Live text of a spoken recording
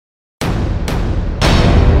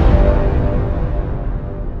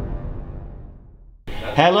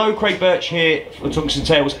Hello, Craig Birch here for Tungsten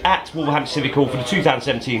Tales at Wolverhampton Civic Hall for the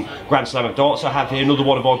 2017 Grand Slam of Darts. I have here another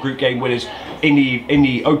one of our group game winners in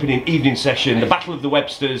the opening evening session. The Battle of the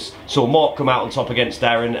Websters saw Mark come out on top against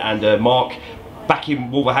Darren, and Mark back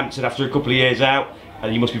in Wolverhampton after a couple of years out,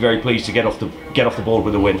 and you must be very pleased to get off the board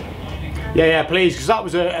with a win. Yeah, pleased, because that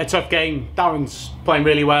was a tough game. Darren's playing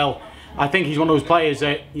really well. I think he's one of those players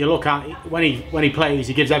that you look at when he plays,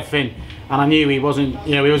 he gives everything, and I knew he wasn't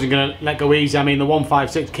going to let go easy. I mean, the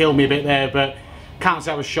 156 killed me a bit there, but can't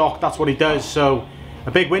say I was shocked. That's what he does. So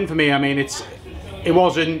a big win for me. I mean, it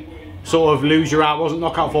wasn't sort of lose your out, it wasn't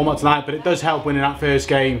knockout format tonight, but it does help winning that first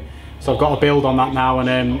game. So I've got to build on that now,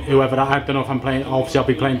 and whoever I don't know if I'm playing. Obviously, I'll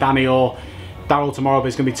be playing Danny or Daryl tomorrow, but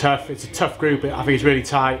it's going to be tough. It's a tough group. I think it's really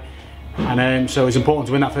tight. And so it's important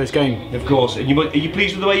to win that first game. Of course. And are you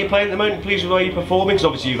pleased with the way you're playing at the moment? Pleased with the way you're performing? Because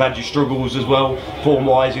obviously you've had your struggles as well,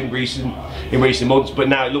 form-wise in recent months. But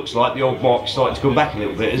now it looks like the old Mark's starting to come back a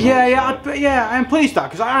little bit, isn't it? Yeah. I'm pleased with that,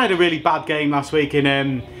 because I had a really bad game last week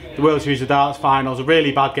in the World Series of Darts finals. A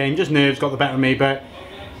really bad game. Just nerves got the better of me. But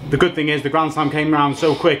the good thing is the Grand Slam came around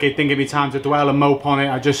so quick. It didn't give me time to dwell and mope on it.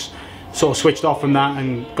 I just sort of switched off from that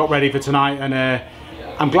and got ready for tonight. And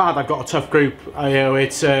I'm glad I've got a tough group.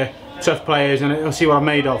 It's tough players, and I'll see what I'm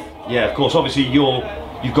made of. Yeah, of course. Obviously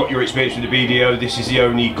you've got your experience with the BDO. This is the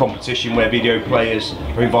only competition where BDO players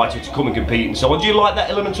are invited to come and compete and so on. Do you like that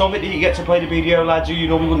element of it, that you get to play the BDO lads who you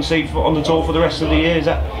normally wouldn't see on the tour for the rest of the year? Is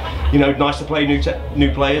that, nice to play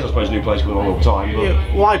new players? I suppose new players come on all the time. But...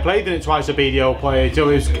 Yeah, well, I played in it twice, a BDO player, so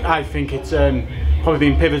I think it's probably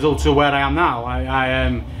been pivotal to where I am now.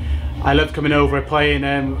 I loved coming over and playing.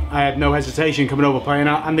 I had no hesitation coming over playing,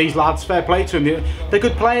 and these lads, fair play to them. They're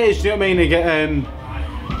good players. Do you know what I mean?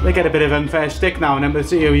 They get a bit of unfair stick now and then.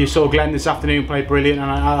 But you saw Glenn this afternoon play brilliant, and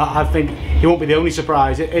I think he won't be the only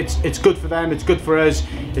surprise. It's good for them. It's good for us.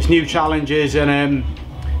 It's new challenges, and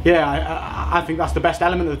I think that's the best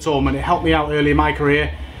element of the tournament. It helped me out early in my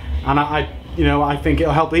career, and I think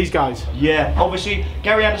it'll help these guys. Yeah, obviously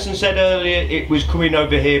Gary Anderson said earlier it was coming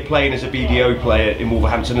over here playing as a BDO player in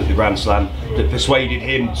Wolverhampton at the Grand Slam that persuaded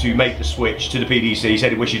him to make the switch to the PDC. He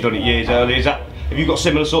said he wished he'd done it years earlier. Have you got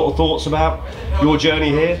similar sort of thoughts about your journey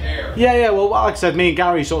here? Yeah, well, like I said, me and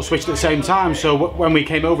Gary sort of switched at the same time. So when we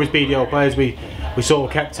came over as BDO players, we sort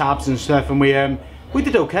of kept tabs and stuff, and we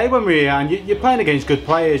did okay when we were here. And you're playing against good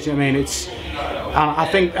players. You know what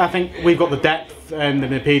I mean? I think we've got the depth in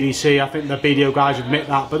the PDC. I think the BDO guys admit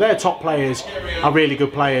that, but their top players are really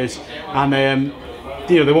good players, and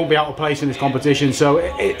they won't be out of place in this competition. So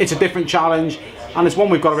it's a different challenge, and it's one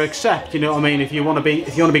we've got to accept. You know what I mean? If you want to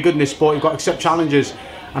be good in this sport, you've got to accept challenges.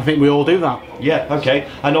 I think we all do that. Yeah, okay.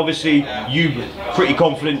 And obviously, you pretty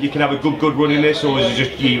confident you can have a good run in this, or is it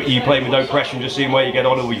just you playing with no pressure and just seeing where you get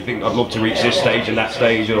on, or you think I'd love to reach this stage and that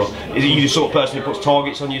stage, or is it you the sort of person who puts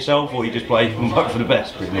targets on yourself, or you just play and hope for the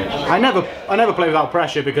best, pretty much? I never play without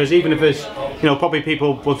pressure, because even if there's probably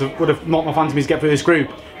people would have not my fancy me to get through this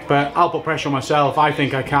group, but I'll put pressure on myself. I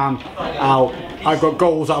think I can. I've got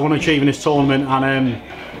goals that I want to achieve in this tournament, and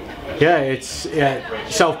it's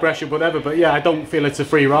self-pressure, whatever, but I don't feel it's a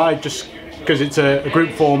free ride just because it's a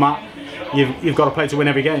group format. You've got to play to win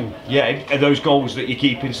every game. Yeah, are those goals that you're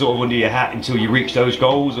keeping sort of under your hat until you reach those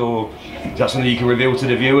goals, or is that something you can reveal to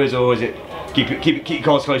the viewers, or is it keep your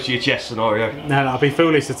cards close to your chest scenario? No, I'd be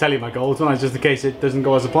foolish to tell you my goals, wouldn't I, just in case it doesn't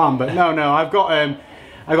go as a plan. But no, I've got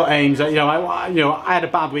aims. I had a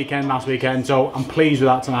bad weekend last weekend, so I'm pleased with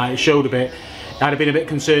that tonight. It showed a bit. I'd have been a bit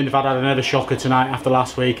concerned if I'd had another shocker tonight after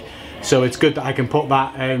last week. So it's good that I can put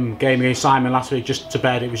that game against Simon last week just to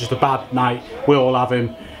bed. It was just a bad night. We all have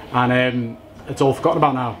him, and it's all forgotten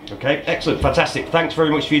about now. Okay, excellent, fantastic. Thanks very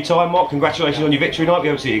much for your time, Mark. Congratulations on your victory tonight. We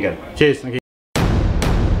hope to see you again. Cheers, thank you.